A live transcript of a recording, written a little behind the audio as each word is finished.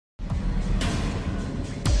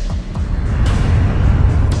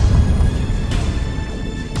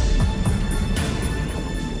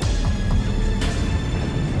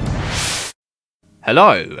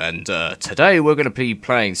Hello, and today we're going to be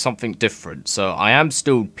playing something different. So I am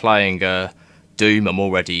still playing Doom. I'm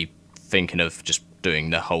already thinking of just doing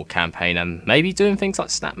the whole campaign and maybe doing things like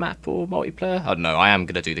snap map or multiplayer. I don't know, I am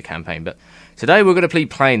going to do the campaign, but today we're going to be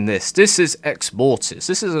playing this. This is Exmortis.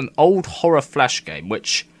 This is an old horror flash game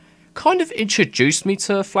which kind of introduced me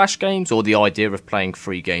to flash games or the idea of playing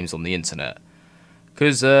free games on the internet.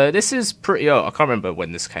 Because this is pretty old. I can't remember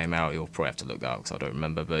when this came out. You'll probably have to look that up because I don't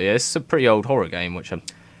remember. But yeah, it's a pretty old horror game, which I don't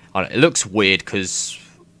know, it looks weird because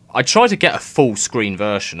I tried to get a full screen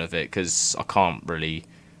version of it because I can't really.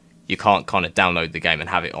 You can't kind of download the game and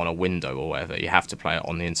have it on a window or whatever. You have to play it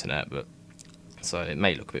on the internet. But so it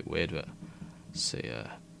may look a bit weird. But let's see,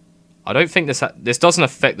 I don't think this doesn't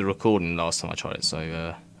affect the recording last time I tried it. So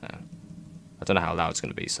yeah. I don't know how loud it's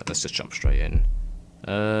going to be. So let's just jump straight in.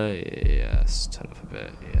 Yes, turn up a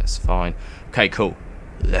bit. Yes, fine. Okay, cool.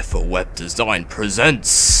 Left 4 Web Design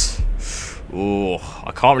presents. Oh,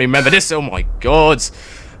 I can't remember this. Oh my god,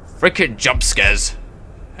 freaking jump scares.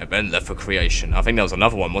 And then Left 4 Creation. I think there was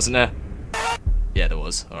another one, wasn't there? Yeah, there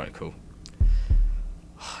was. All right, cool.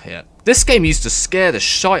 Yeah, this game used to scare the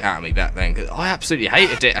shite out of me back then. Cause I absolutely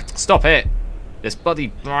hated it. Stop it. This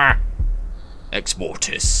bloody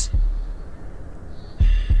Exmortis.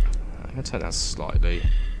 I'm going to turn that slightly.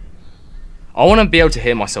 I want to be able to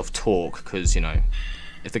hear myself talk, because, you know,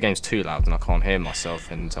 if the game's too loud, then I can't hear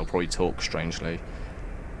myself, and I'll probably talk strangely.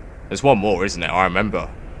 There's one more, isn't there? I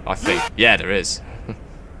remember. I think. Yeah, there is.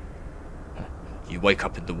 You wake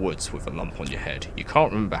up in the woods with a lump on your head. You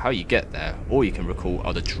can't remember how you get there, or you can recall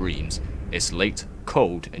other dreams. It's late,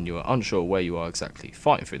 cold, and you are unsure where you are exactly,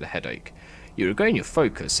 fighting through the headache. You regain your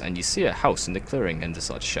focus, and you see a house in the clearing and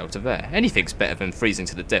decide to shelter there. Anything's better than freezing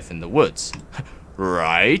to the death in the woods.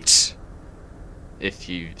 Right? If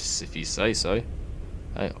you say so.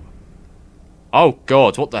 Hey. Oh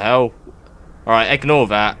god, what the hell? Alright, ignore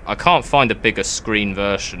that. I can't find a bigger screen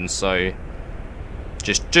version, so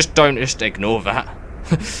just ignore that.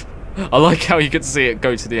 I like how you can see it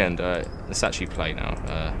go to the end. Let's actually play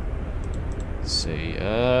now. Let's see.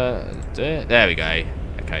 There we go.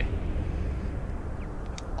 Okay.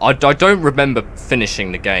 I don't remember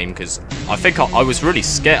finishing the game because I think I was really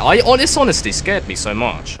scared. This honestly scared me so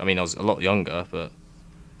much. I mean, I was a lot younger, but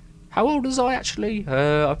how old was I actually?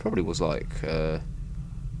 I probably was like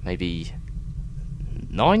maybe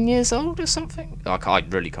 9 years old or something. I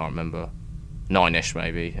really can't remember. 9-ish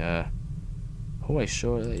maybe. Always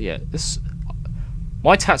sure. Yeah,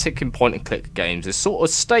 my tactic in point and click games is sort of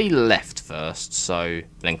stay left first, so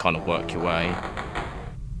then kind of work your way.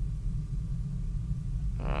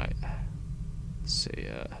 Alright, let's see,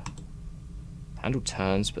 handle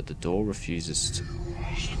turns, but the door refuses to...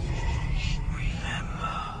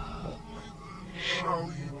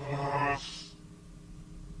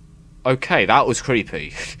 Okay, that was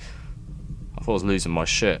creepy. I thought I was losing my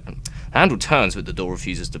shit. Handle turns, but the door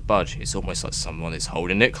refuses to budge. It's almost like someone is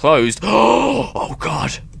holding it closed. Oh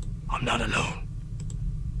god, I'm not alone.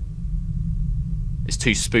 It's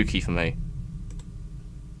too spooky for me.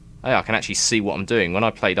 Hey, I can actually see what I'm doing. When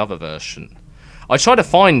I played other version, I tried to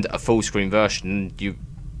find a full screen version.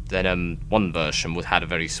 Then one version had a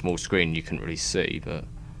very small screen you couldn't really see. But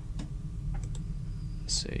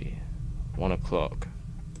let's see, 1 o'clock.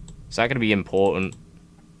 Is that going to be important,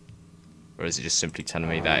 or is it just simply telling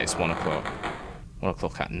me that it's 1 o'clock? 1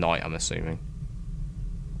 o'clock at night, I'm assuming.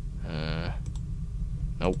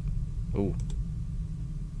 Nope. Ooh.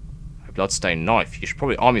 Bloodstained knife. You should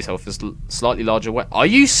probably arm yourself with a slightly larger weapon. Are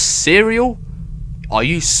you serial? Are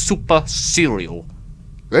you super serial?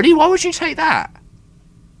 Really? Why would you take that?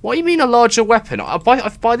 What do you mean a larger weapon?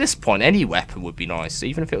 By this point, any weapon would be nice.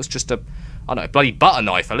 Even if it was just I don't know, bloody butter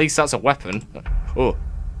knife. At least that's a weapon. Oh.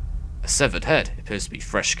 A severed head. It appears to be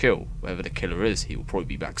fresh kill. Whoever the killer is, he will probably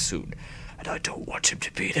be back soon. And I don't want him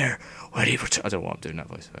to be there when he returns. I don't want him doing that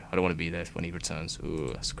voice. I don't want to be there when he returns. Ooh,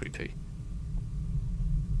 that's creepy.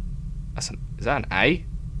 Is that an A?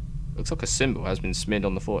 Looks like a symbol has been smeared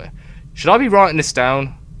on the foyer. Should I be writing this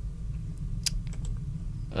down?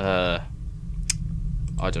 I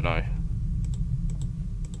don't know.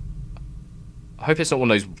 I hope it's not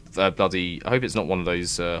one of those I hope it's not one of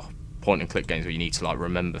those point and click games where you need to like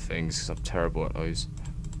remember things, because I'm terrible at those.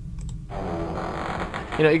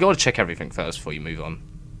 You know, you gotta check everything first before you move on.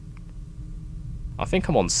 I think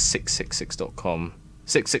I'm on 666.com.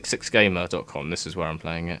 666gamer.com. This is where I'm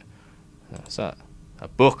playing it. What's that? A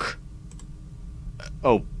book.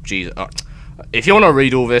 Oh, Jesus. If you want to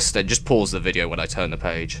read all this, then just pause the video when I turn the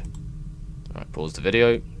page. Alright, pause the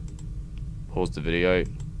video. Pause the video.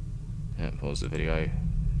 Yeah, pause the video.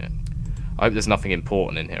 Yeah. I hope there's nothing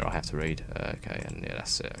important in here I have to read. Okay, and yeah,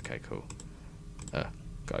 that's it. Okay, cool.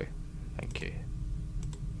 Go. Thank you.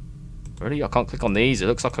 Really? I can't click on these? It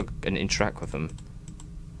looks like I can interact with them.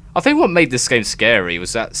 I think what made this game scary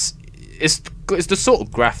was that it's the sort of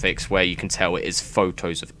graphics where you can tell it is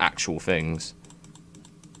photos of actual things.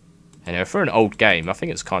 And for an old game, I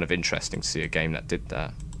think it's kind of interesting to see a game that did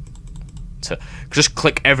that. To just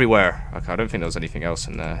click everywhere. Okay, I don't think there was anything else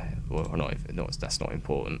in there. Or not, no, that's not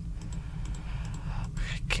important.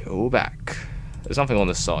 Go back. There's nothing on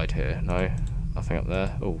the side here. No, nothing up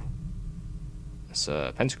there. Oh, it's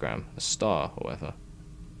a pentagram, a star, or whatever.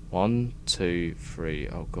 1, 2, 3.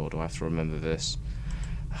 Oh god, do I have to remember this?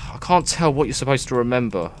 I can't tell what you're supposed to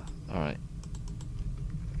remember. Alright.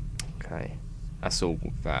 Okay. That's all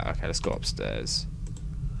that. Okay, let's go upstairs.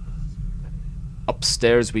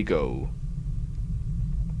 Upstairs we go.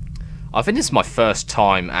 I think this is my first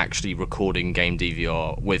time actually recording game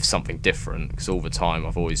DVR with something different, because all the time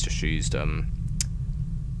I've always just used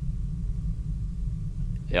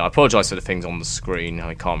yeah, I apologise for the things on the screen.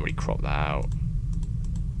 I can't really crop that out.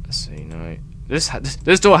 Let's see, no. This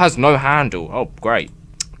door has no handle. Oh, great.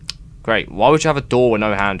 Great. Why would you have a door with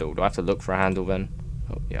no handle? Do I have to look for a handle then?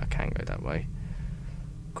 Oh, yeah, I can go that way.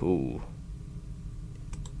 Cool.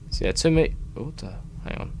 So yeah, to me... Oh,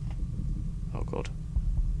 hang on. Oh, God.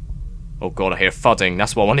 Oh, God, I hear thudding.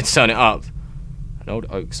 That's why I wanted to turn it up. An old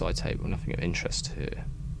oak side table. Nothing of interest here.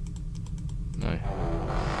 No.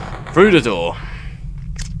 Through the door.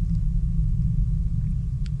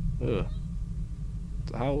 Ugh. What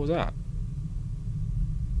the hell was that?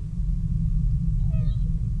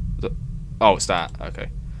 Oh, it's that. Okay.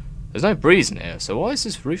 There's no breeze in here, so why is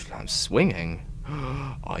this roof lamp swinging?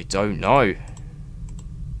 I don't know.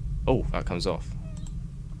 Oh, that comes off.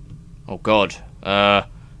 Oh god. I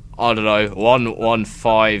don't know.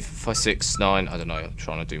 11569. I don't know. I'm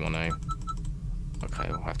trying to do my name. Okay,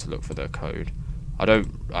 I'll have to look for the code. I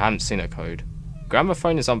haven't seen a code.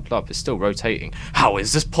 Gramophone is unplugged. It's still rotating. How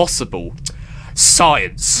is this possible?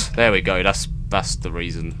 Science. There we go. That's the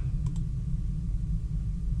reason.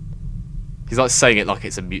 He's like saying it like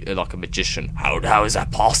it's like a magician. How is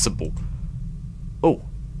that possible? Oh,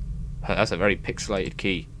 that's a very pixelated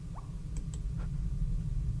key.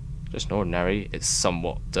 Just an ordinary, it's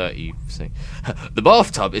somewhat dirty thing. The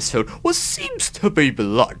bathtub is filled with what seems to be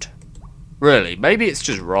blood. Really? Maybe it's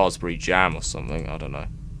just raspberry jam or something. I don't know.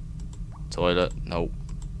 Toilet? Nope.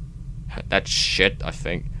 That's shit, I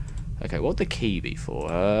think. Okay, what would the key be for?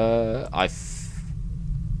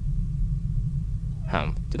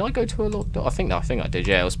 Did I go to a locked door? I think I did.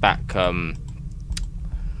 Yeah, it was back.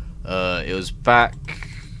 It was back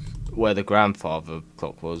where the grandfather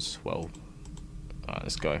clock was. Well, alright,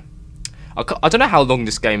 let's go. I don't know how long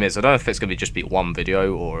this game is. I don't know if it's gonna just be one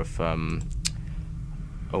video or if Oh.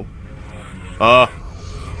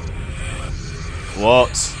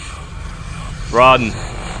 What? Run!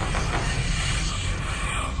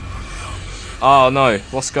 Oh no!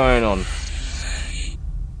 What's going on?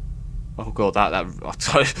 Oh god, I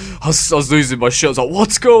was losing my shit. I was like,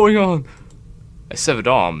 what's going on? A severed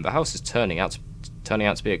arm. The house is turning out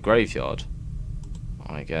to be a graveyard.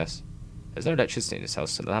 I guess. There's no electricity in this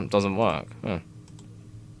house, so the lamp doesn't work. Huh.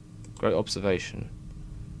 Great observation.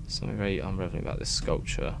 Something very unrevealing about this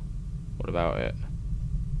sculpture. What about it?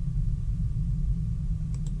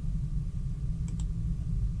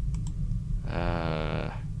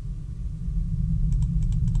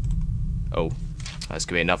 Oh. That's going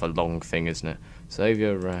to be another long thing, isn't it?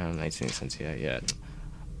 Saviour around 1878, yeah.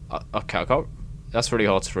 Okay, I can't... That's really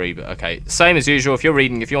hard to read, but okay. Same as usual, if you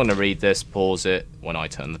want to read this, pause it when I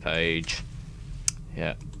turn the page.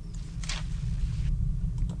 Yeah.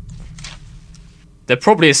 There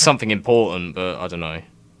probably is something important, but I don't know.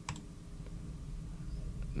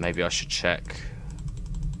 Maybe I should check.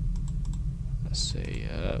 Let's see.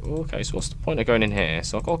 Okay, so what's the point of going in here?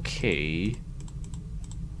 So I've got a key.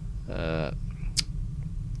 Let's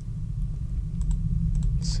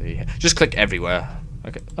see. Just click everywhere.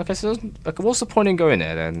 Okay, so what's the point in going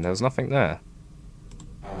there then? There's nothing there.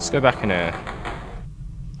 Let's go back in here.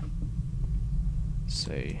 Let's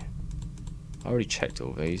see. I already checked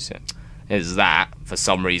all these. Yeah. It's that, for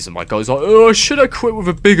some reason, my guy's like, oh, should I quit with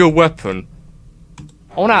a bigger weapon?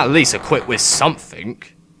 I want to at least equip with something.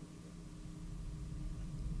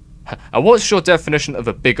 And what's your definition of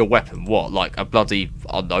a bigger weapon? What, like a bloody,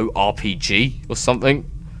 I don't know, RPG or something?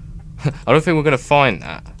 I don't think we're going to find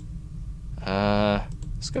that.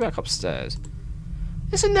 Let's go back upstairs.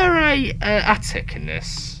 Isn't there a attic in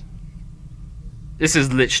this? This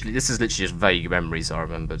is literally just vague memories I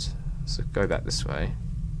remembered. So go back this way.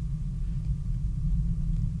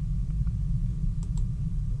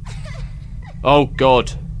 Oh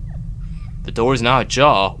god. The door is now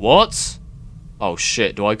ajar. What? Oh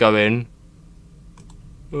shit, do I go in?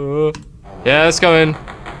 Yeah, let's go in.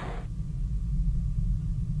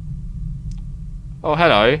 Oh,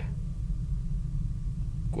 hello.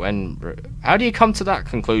 Gwen, how do you come to that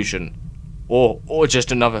conclusion? Or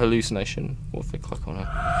just another hallucination? What if I click on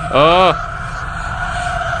her?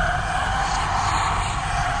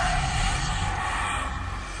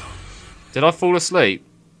 Did I fall asleep?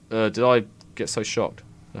 Did I get so shocked?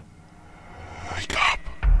 Wake up.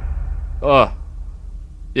 Oh.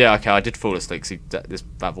 Yeah, okay, I did fall asleep because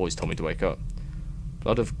that voice told me to wake up.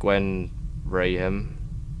 Blood of Gwen Raham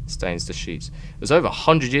stains the sheets. It was over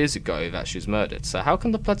 100 years ago that she was murdered, so how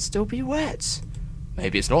can the blood still be wet?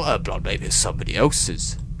 Maybe it's not her blood, maybe it's somebody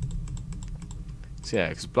else's. So yeah,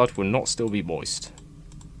 because blood will not still be moist.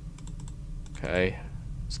 Okay.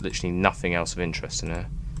 There's literally nothing else of interest in here.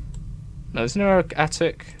 No, isn't there an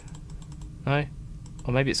attic? No?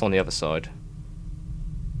 Or maybe it's on the other side.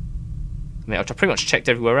 I mean, I've pretty much checked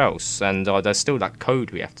everywhere else, and there's still that code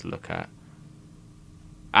we have to look at.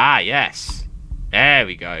 Ah, yes! There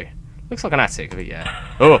we go. Looks like an attic, but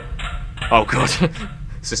yeah. Oh! Oh god.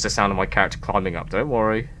 It's just the sound of my character climbing up. Don't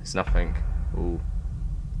worry, it's nothing. Ooh.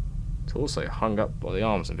 It's also hung up by the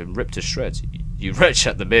arms and been ripped to shreds. You retch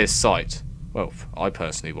at the mere sight. Well, I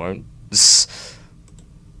personally won't.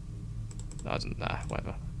 Nah,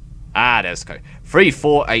 whatever. Ah, there's the code.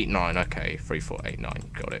 3489. Okay,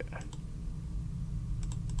 3489. Got it.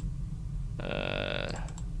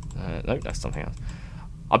 Nope, that's something else.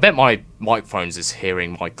 I bet my microphones is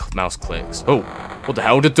hearing my mouse clicks. Oh, what the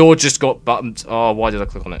hell? The door just got buttoned. Oh, why did I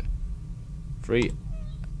click on it? 3.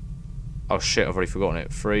 Oh shit, I've already forgotten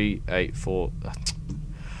it. 384.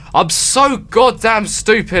 I'm so goddamn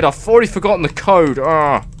stupid. I've already forgotten the code.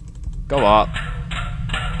 Ah, go up.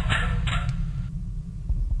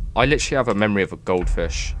 I literally have a memory of a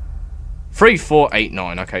goldfish.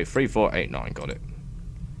 3489. Okay, 3489. Got it.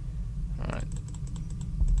 Alright.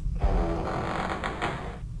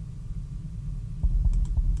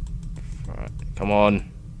 Alright, come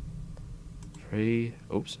on. 3,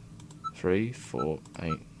 4,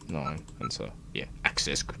 8, 9. Enter. Yeah,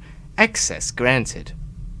 access granted.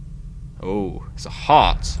 Oh, it's a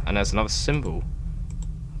heart, and there's another symbol.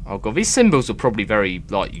 Oh god, these symbols are probably very,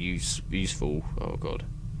 like, useful. Oh god.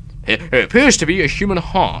 It appears to be a human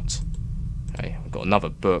heart. Okay, we've got another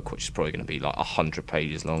book, which is probably going to be like 100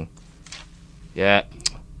 pages long. Yeah.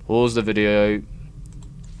 Pause the video.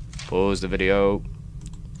 Pause the video.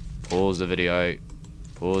 Pause the video.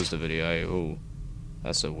 Pause the video. Ooh,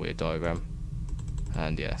 that's a weird diagram.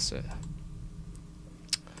 And yes,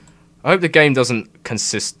 I hope the game doesn't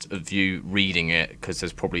consist of you reading it, because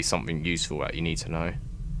there's probably something useful that you need to know.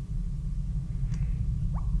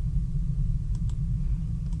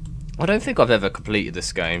 I don't think I've ever completed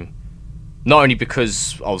this game. Not only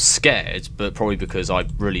because I was scared, but probably because I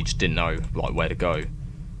really just didn't know like where to go.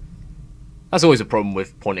 That's always a problem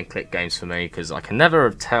with point and click games for me, because I can never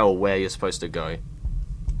tell where you're supposed to go.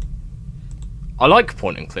 I like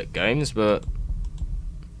point and click games, but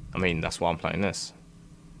I mean that's why I'm playing this.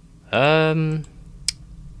 Ugh,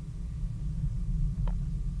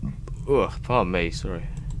 pardon me, sorry.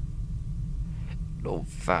 Little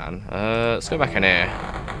fan. Let's go back in here.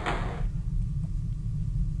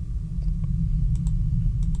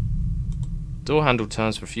 Door handle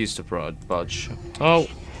turns, refuse to budge. Oh.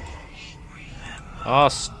 Ah,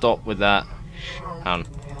 stop with that. Hang on.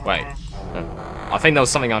 Wait. I think there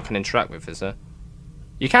was something I can interact with, is there?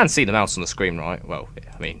 You can see the mouse on the screen, right? Well,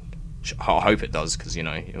 I mean, I hope it does, because, you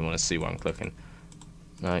know, you want to see what I'm clicking.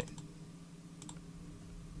 No.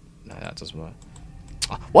 No, that doesn't work.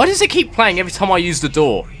 Why does it keep playing every time I use the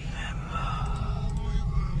door?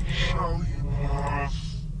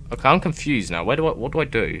 Okay, I'm confused now. What do I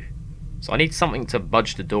do? So I need something to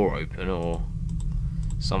budge the door open, or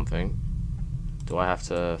something. Do I have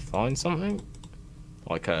to find something?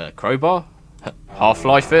 Like a crowbar?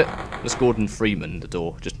 Half-life it? Just Gordon Freeman the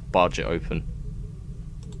door. Just budge it open.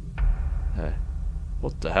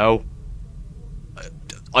 What the hell?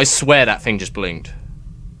 I swear that thing just blinked.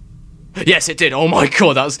 Yes, it did. Oh my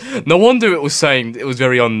god, that was... No wonder it was saying it was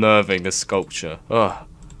very unnerving, the sculpture. Ugh.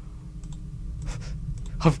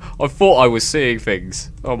 I thought I was seeing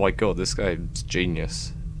things. Oh my god, this game's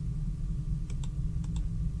genius.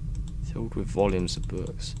 Filled with volumes of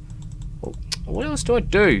books. Well, what else do I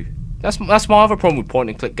do? That's my other problem with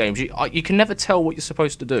point and click games. You can never tell what you're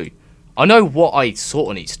supposed to do. I know what I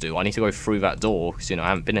sort of need to do. I need to go through that door, because, you know, I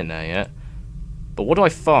haven't been in there yet. But what do I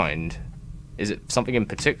find? Is it something in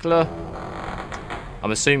particular?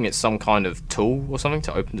 I'm assuming it's some kind of tool or something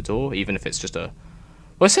to open the door, even if it's just a...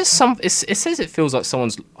 Well, it says it feels like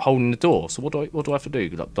someone's holding the door. So what do I have to do?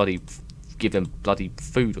 Like bloody give them bloody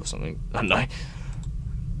food or something. I don't know.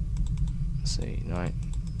 Let's see, right.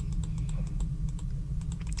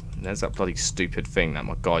 There's that bloody stupid thing that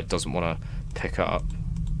my guy doesn't want to pick up.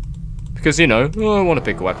 Because, you know, oh, I want a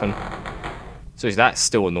bigger weapon. So that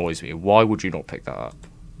still annoys me. Why would you not pick that up?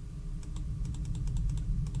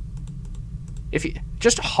 If you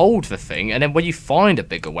just hold the thing, and then when you find a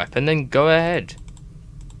bigger weapon, then go ahead.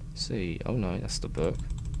 Let's see, oh no, that's the book.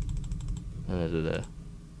 There's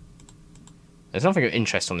nothing of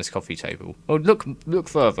interest on this coffee table. Oh, look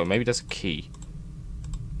further. Maybe there's a key.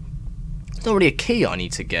 It's not really a key I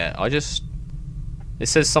need to get. It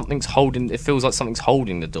says something's holding. It feels like something's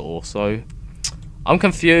holding the door. So I'm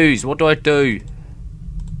confused. What do I do?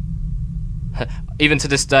 Even to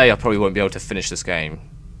this day, I probably won't be able to finish this game.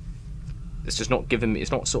 It's just not giving me.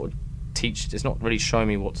 It's not sort of It's not really showing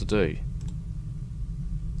me what to do.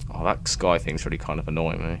 Oh, that sky thing's really kind of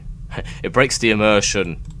annoying me. It breaks the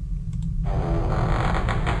immersion.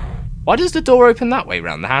 Why does the door open that way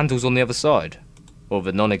round? The handle's on the other side. Or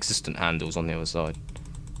the non-existent handle's on the other side.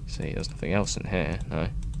 See, there's nothing else in here, no.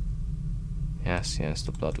 Yes,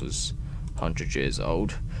 the blood was 100 years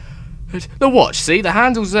old. The watch, see, the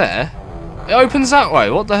handle's there. It opens that way,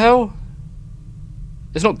 what the hell?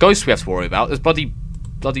 There's not ghosts we have to worry about, there's bloody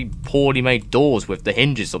poorly made doors with the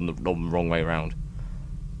hinges on the wrong way around.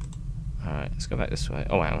 Alright, let's go back this way.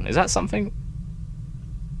 Oh, hang on, is that something?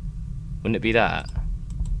 Wouldn't it be that?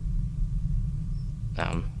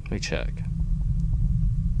 Let me check.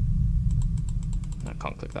 I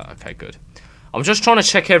can't click that. Okay, good. I'm just trying to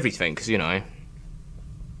check everything, because, you know.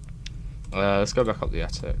 Let's go back up the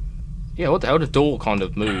attic. Yeah, what the hell? The door kind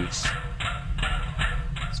of moves.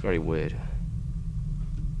 It's very weird.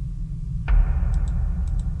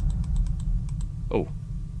 Oh.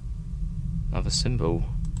 Another symbol.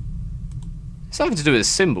 It's something to do with the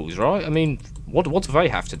symbols, right? I mean, what do they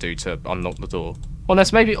have to do to unlock the door? Well,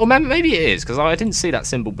 that's maybe it is, because I didn't see that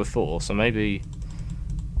symbol before, so maybe...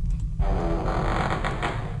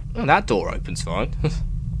 Oh, that door opens fine. Let's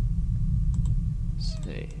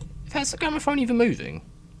see. Is the gramophone even moving?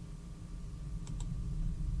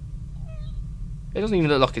 It doesn't even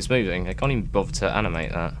look like it's moving. I can't even bother to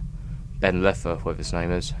animate that. Ben Leffer, whatever his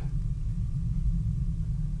name is.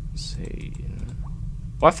 Let's see.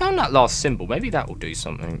 Well, I found that last symbol. Maybe that will do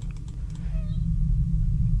something.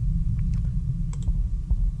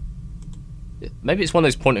 Maybe it's one of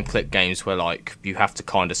those point and click games where, like, you have to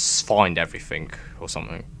kind of find everything or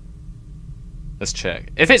something. Let's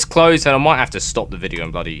check. If it's closed, then I might have to stop the video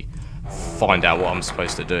and bloody find out what I'm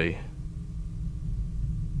supposed to do.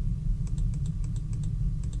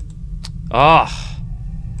 Ah.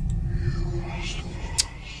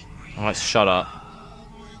 Alright, shut up.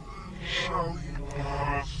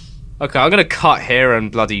 Okay, I'm gonna cut here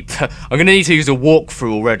and bloody... I'm gonna need to use a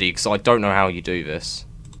walkthrough already, because I don't know how you do this.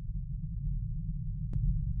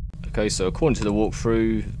 Okay, so according to the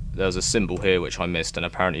walkthrough, there's a symbol here which I missed, and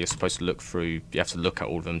apparently you're supposed to look through... You have to look at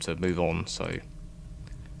all of them to move on, so...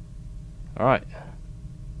 Alright.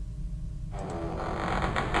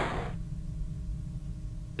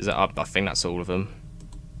 Is that up? I think that's all of them.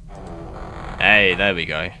 Hey, there we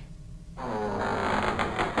go.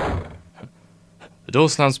 The door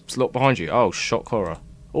slams locked behind you. Oh, shock horror.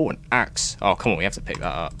 Oh, an axe. Oh, come on, we have to pick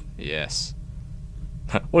that up. Yes.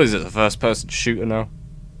 What is it, a first-person shooter now?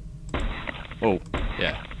 Oh,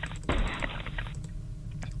 yeah.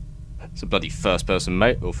 It's a bloody first-person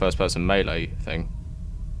melee thing.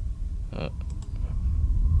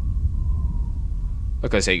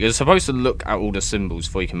 Okay, so you're supposed to look at all the symbols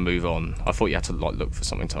before you can move on. I thought you had to like look for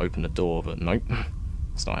something to open the door, but nope.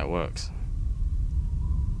 That's not how it works.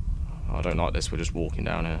 I don't like this, we're just walking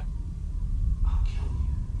down here.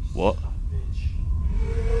 What?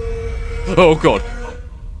 Oh god!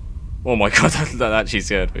 Oh my god, that actually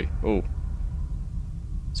scared me. Oh.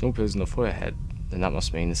 Small pills in the forehead, then that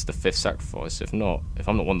must mean it's the 5th sacrifice. If not, if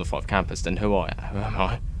I'm not one of the 5 campers, then who am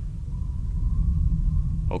I?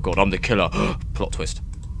 Oh god, I'm the killer. Plot twist.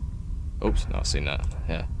 Oops, no, I've seen that.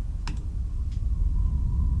 Yeah.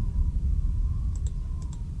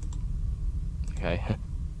 Okay.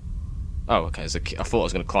 Oh, okay. I thought I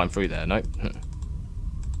was going to climb through there. Nope.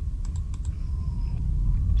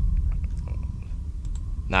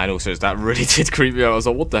 Nah, and also that really did creep me out. I was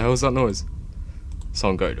like, what the hell is that noise?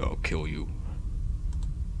 Someone going, I'll kill you.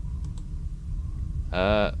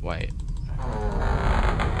 Wait.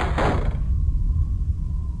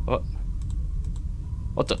 What?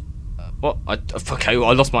 What the? What? Okay, well,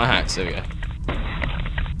 I lost my axe. There we go.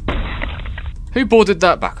 Who boarded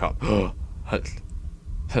that back up?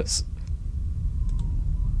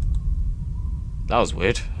 That was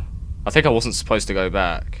weird. I think I wasn't supposed to go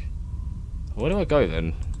back. Where do I go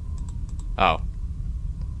then? Oh.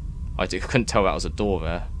 I couldn't tell that was a door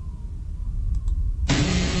there.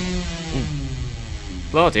 Ooh.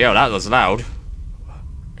 Bloody hell, that was loud.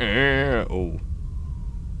 Oh.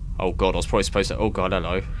 Oh god, I was probably supposed to... Oh god,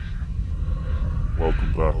 hello.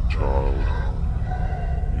 Welcome back, child.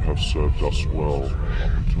 You have served us well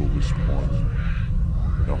up until this point.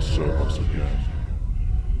 Now serve us again.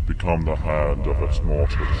 Become the hand of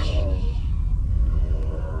Exmortis.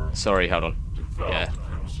 Sorry, hold on. Yeah.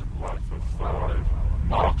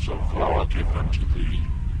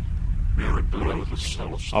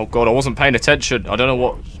 Oh god, I wasn't paying attention. I don't know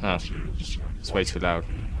what... Oh, it's way too loud.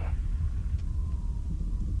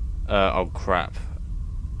 Oh crap.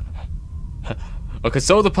 I could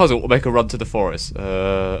solve the puzzle or make a run to the forest.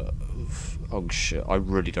 Oh shit, I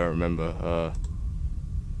really don't remember.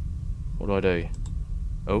 What do I do?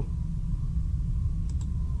 Oh.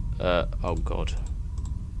 Oh god.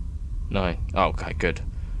 No. Oh, okay, good.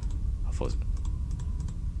 I thought...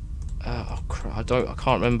 oh crap, I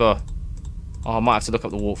can't remember. Oh, I might have to look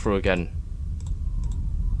up the walkthrough again.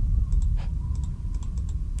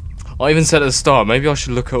 I even said at the start, maybe I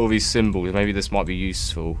should look at all these symbols. Maybe this might be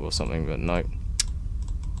useful or something, but no.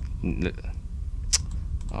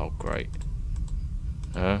 Oh, great.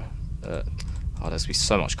 Oh, there's be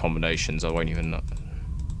so much combinations, I won't even know.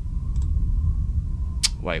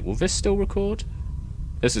 Wait, will this still record?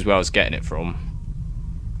 This is where I was getting it from.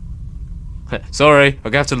 Sorry, I'm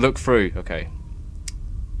gonna have to look through. Okay.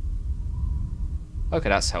 Okay,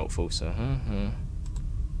 that's helpful, so...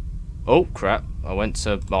 Oh, crap. I went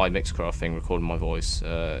to my Mixcraft thing, recording my voice.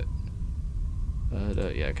 Yeah,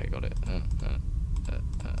 okay, got it.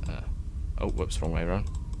 Oh, whoops, wrong way around.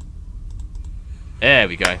 There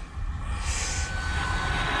we go.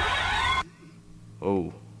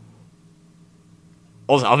 Oh.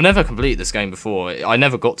 Also, I've never completed this game before. I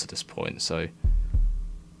never got to this point, so...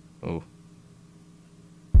 Oh.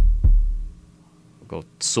 I've got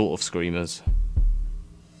sort of screamers.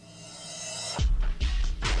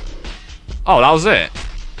 Oh, that was it.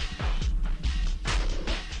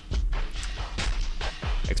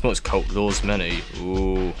 Exmortis Cult Laws Many.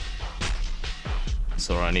 Ooh.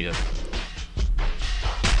 Sorry, I need a...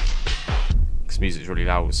 This music's really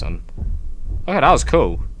loud, son. Okay, that was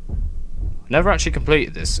cool. Never actually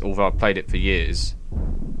completed this, although I played it for years.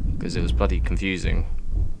 Because it was bloody confusing.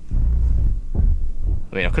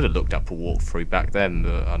 I mean, I could have looked up a walkthrough back then,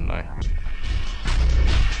 but I don't know.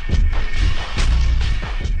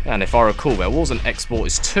 And if I recall, there was an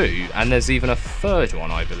Exmortis 2, and there's even a third one,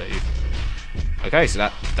 I believe. Okay, so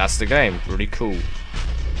that's the game. Really cool.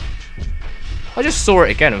 I just saw it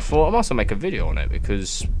again and thought I must make a video on it,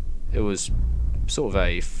 because it was sort of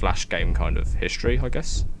a flash game kind of history, I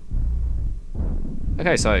guess.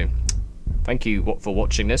 Okay, so thank you for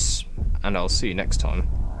watching this, and I'll see you next time.